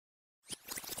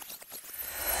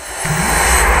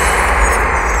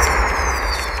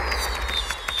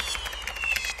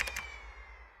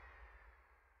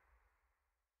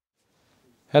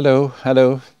Hello,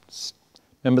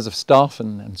 members of staff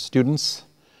and students.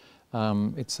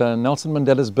 It's Nelson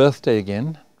Mandela's birthday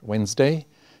again, Wednesday.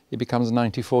 He becomes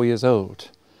 94 years old.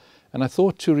 And I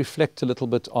thought to reflect a little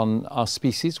bit on our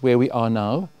species, where we are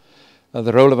now,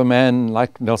 the role of a man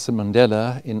like Nelson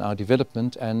Mandela in our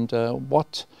development, and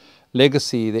what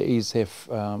legacy there is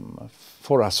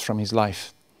for us from his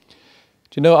life.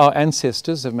 Do you know, our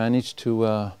ancestors have managed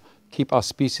to keep our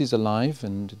species alive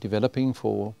and developing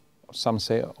for, some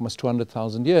say, almost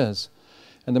 200,000 years.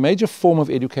 And the major form of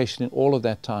education in all of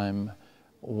that time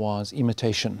was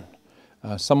imitation.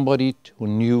 Somebody who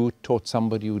knew taught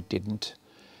somebody who didn't.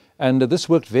 And this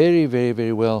worked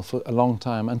very well for a long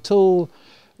time, until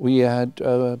we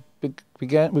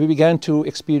began to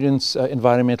experience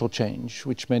environmental change,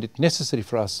 which made it necessary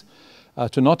for us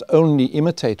to not only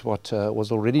imitate what was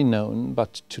already known,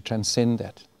 but to transcend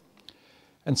that.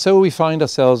 And so we find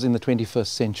ourselves in the 21st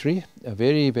century, a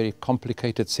very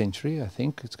complicated century, I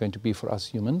think it's going to be for us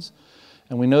humans.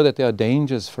 And we know that there are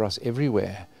dangers for us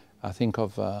everywhere. I think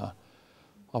of our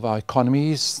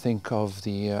economies, think of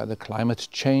the climate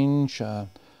change,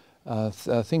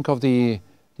 think of the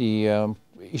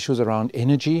issues around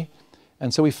energy.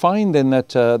 And so we find then that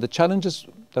the challenges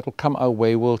that will come our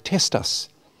way will test us.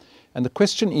 And the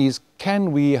question is,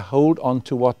 can we hold on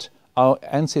to what our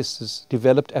ancestors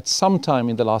developed at some time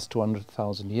in the last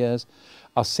 200,000 years,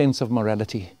 our sense of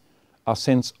morality, our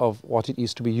sense of what it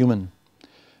is to be human?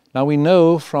 Now we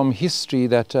know from history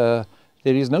that there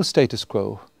is no status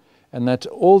quo, and that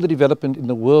all the development in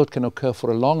the world can occur for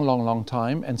a long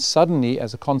time, and suddenly,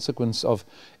 as a consequence of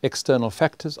external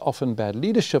factors, often bad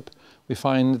leadership, we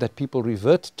find that people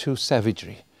revert to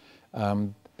savagery.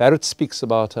 Barrett speaks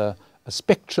about a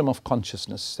spectrum of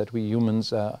consciousness that we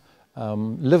humans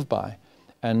live by,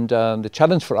 and the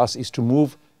challenge for us is to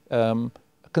move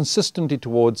consistently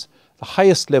towards the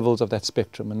highest levels of that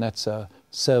spectrum, and that's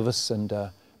service and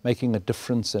making a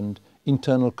difference and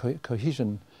internal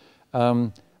cohesion.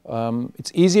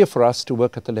 It's easier for us to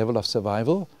work at the level of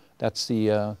survival. That's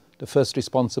the first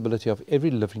responsibility of every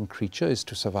living creature, is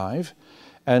to survive,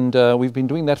 and we've been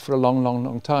doing that for a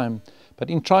long time. But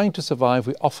in trying to survive,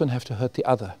 we often have to hurt the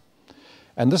other.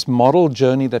 And this moral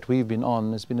journey that we've been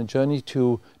on has been a journey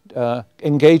to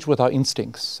engage with our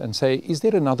instincts and say, is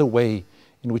there another way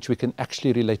in which we can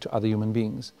actually relate to other human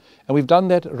beings? And we've done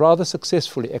that rather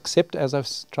successfully, except, as I've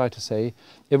tried to say,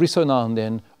 every so now and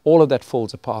then, all of that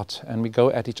falls apart and we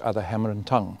go at each other hammer and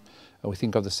tongue. We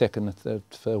think of the Second and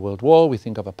Third World War, we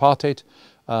think of apartheid,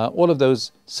 all of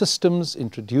those systems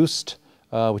introduced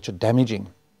which are damaging.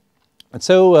 And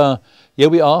so here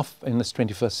we are in this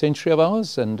 21st century of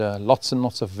ours, and lots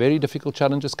of very difficult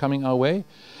challenges coming our way.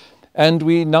 And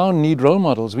we now need role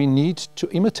models. We need to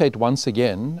imitate once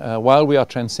again, while we are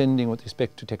transcending with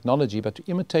respect to technology, but to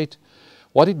imitate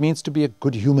what it means to be a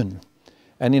good human.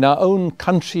 And in our own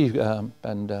country,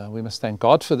 and we must thank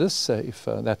God for this, if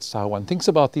that's how one thinks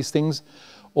about these things,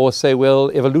 or say,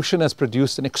 well, evolution has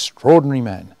produced an extraordinary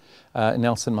man,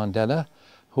 Nelson Mandela,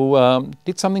 who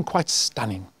did something quite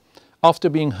stunning. After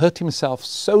being hurt himself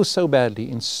so badly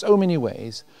in so many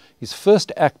ways, his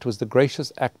first act was the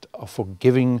gracious act of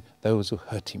forgiving those who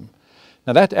hurt him.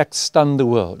 Now that act stunned the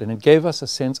world, and it gave us a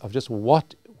sense of just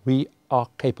what we are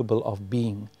capable of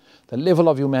being, the level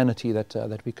of humanity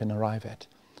that we can arrive at.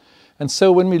 And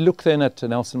so when we look then at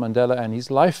Nelson Mandela and his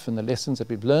life and the lessons that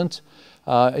we've learnt,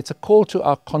 it's a call to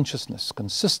our consciousness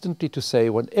consistently to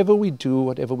say, whatever we do,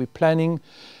 whatever we're planning,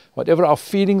 whatever our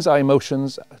feelings, our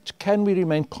emotions, can we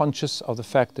remain conscious of the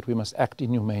fact that we must act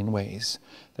in humane ways,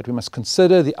 that we must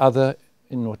consider the other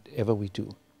in whatever we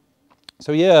do.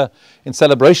 So here, in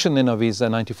celebration then of his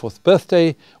 94th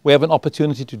birthday, we have an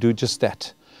opportunity to do just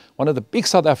that. One of the big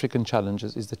South African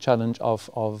challenges is the challenge of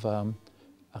a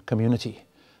community.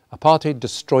 Apartheid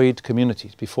destroyed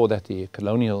communities. Before that, the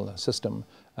colonial system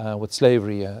with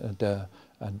slavery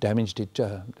damaged it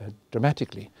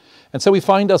dramatically. And so we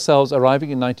find ourselves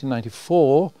arriving in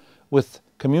 1994 with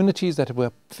communities that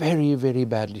were very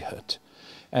badly hurt.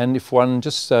 And if one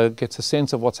just gets a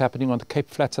sense of what's happening on the Cape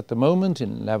Flats at the moment,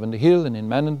 in Lavender Hill and in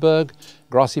Manenberg,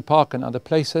 Grassy Park and other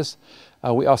places,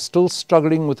 we are still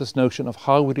struggling with this notion of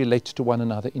how we relate to one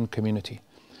another in community.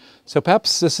 So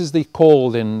perhaps this is the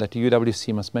call then that the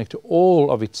UWC must make to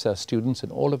all of its students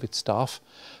and all of its staff.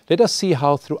 Let us see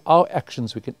how through our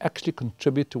actions we can actually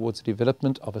contribute towards the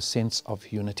development of a sense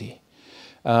of unity.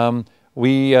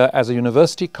 We as a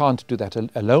university can't do that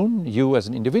alone. You as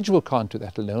an individual can't do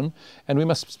that alone. And we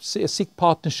must seek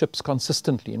partnerships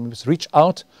consistently, and we must reach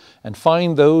out and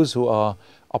find those who are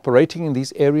operating in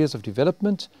these areas of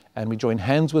development, and we join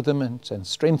hands with them and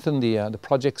strengthen the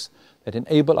projects that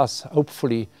enable us,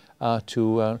 hopefully,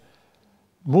 to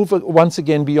move once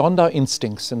again beyond our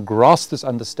instincts and grasp this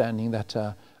understanding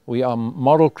that we are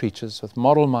moral creatures with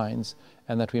moral minds,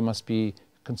 and that we must be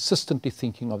consistently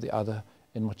thinking of the other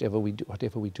in whatever we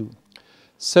do.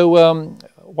 So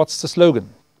what's the slogan?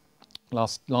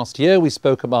 Last year we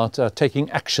spoke about taking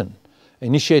action,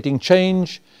 initiating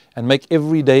change, and make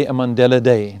every day a Mandela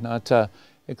day. Now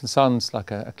it sounds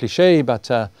like a cliche, but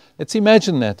let's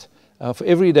imagine that for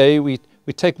every day we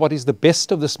take what is the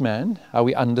best of this man, how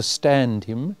we understand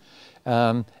him,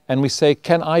 and we say,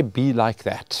 can I be like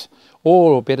that?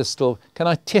 Or better still, can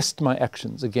I test my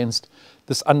actions against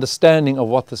this understanding of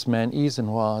what this man is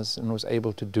and was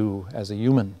able to do as a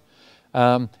human?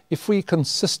 If we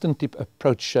consistently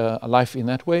approach life in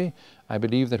that way, I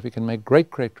believe that we can make great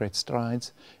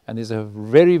strides, and there's a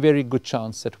very, very good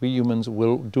chance that we humans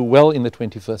will do well in the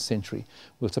 21st century.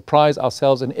 We'll surprise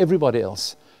ourselves and everybody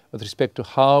else with respect to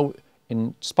how,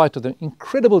 in spite of the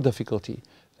incredible difficulty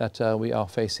that we are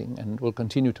facing and will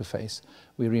continue to face,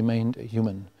 we remained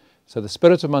human. So the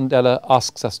spirit of Mandela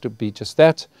asks us to be just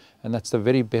that, and that's the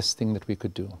very best thing that we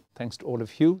could do. Thanks to all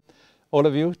of you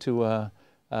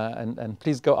and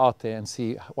please go out there and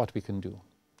see what we can do.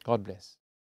 God bless.